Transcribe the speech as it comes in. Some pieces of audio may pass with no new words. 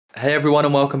Hey everyone,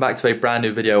 and welcome back to a brand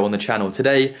new video on the channel.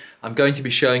 Today I'm going to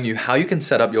be showing you how you can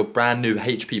set up your brand new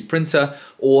HP printer,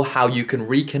 or how you can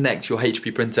reconnect your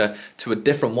HP printer to a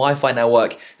different Wi-Fi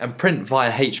network and print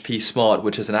via HP Smart,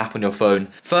 which is an app on your phone.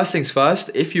 First things first,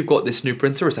 if you've got this new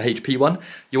printer, it's a HP one,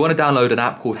 you want to download an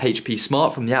app called HP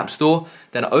Smart from the App Store,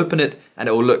 then open it and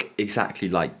it will look exactly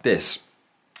like this.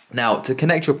 Now, to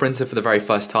connect your printer for the very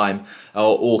first time,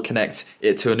 or connect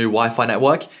it to a new Wi-Fi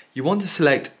network, you want to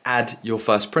select Add Your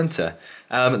First Printer.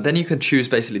 Then you can choose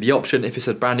basically the option. If it's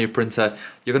a brand new printer,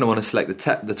 you're going to want to select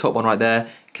the top one right there,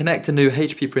 connect a new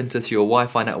HP printer to your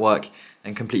Wi-Fi network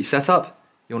and complete setup.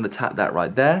 You want to tap that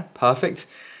right there, perfect.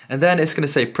 And then it's going to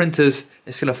say printers,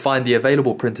 it's going to find the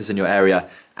available printers in your area,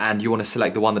 and you want to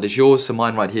select the one that is yours. So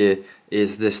mine right here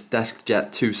is this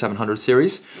DeskJet 2700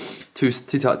 series,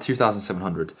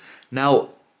 2700. Now,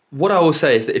 what I will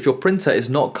say is that if your printer is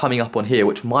not coming up on here,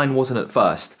 which mine wasn't at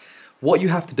first, what you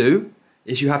have to do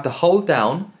is you have to hold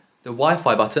down the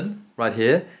Wi-Fi button right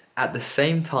here at the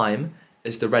same time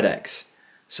as the red X.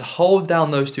 So hold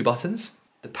down those two buttons,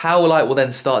 the power light will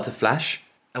then start to flash,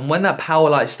 and when that power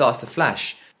light starts to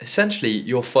flash, essentially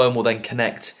your phone will then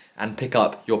connect and pick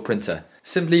up your printer.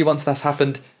 Simply, once that's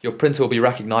happened, your printer will be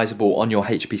recognizable on your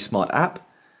HP Smart app.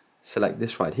 Select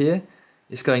this right here.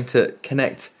 It's going to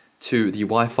connect to the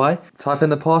Wi-Fi. Type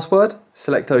in the password,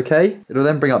 select OK. It'll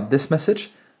then bring up this message.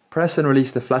 Press and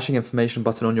release the flashing information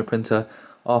button on your printer.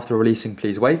 After releasing,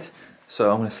 please wait.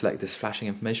 So I'm going to select this flashing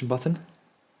information button.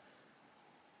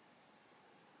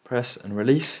 Press and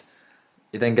release.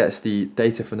 It then gets the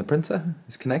data from the printer,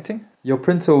 it's connecting. Your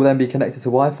printer will then be connected to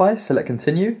Wi-Fi, select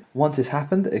continue. Once it's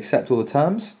happened, accept all the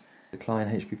terms. Decline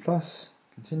HP+,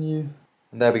 continue.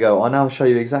 And there we go, I'll now show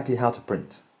you exactly how to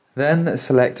print. Then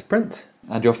select print,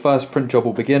 and your first print job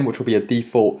will begin, which will be a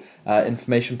default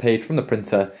information page from the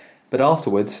printer. But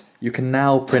afterwards, you can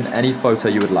now print any photo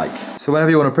you would like. So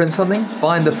whenever you want to print something,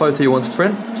 find the photo you want to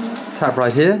print, tap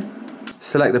right here,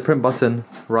 select the print button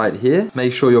right here,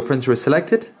 make sure your printer is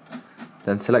selected,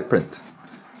 then select print.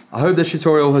 I hope this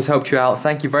tutorial has helped you out.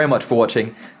 Thank you very much for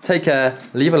watching. Take care,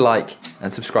 leave a like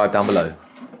and subscribe down below.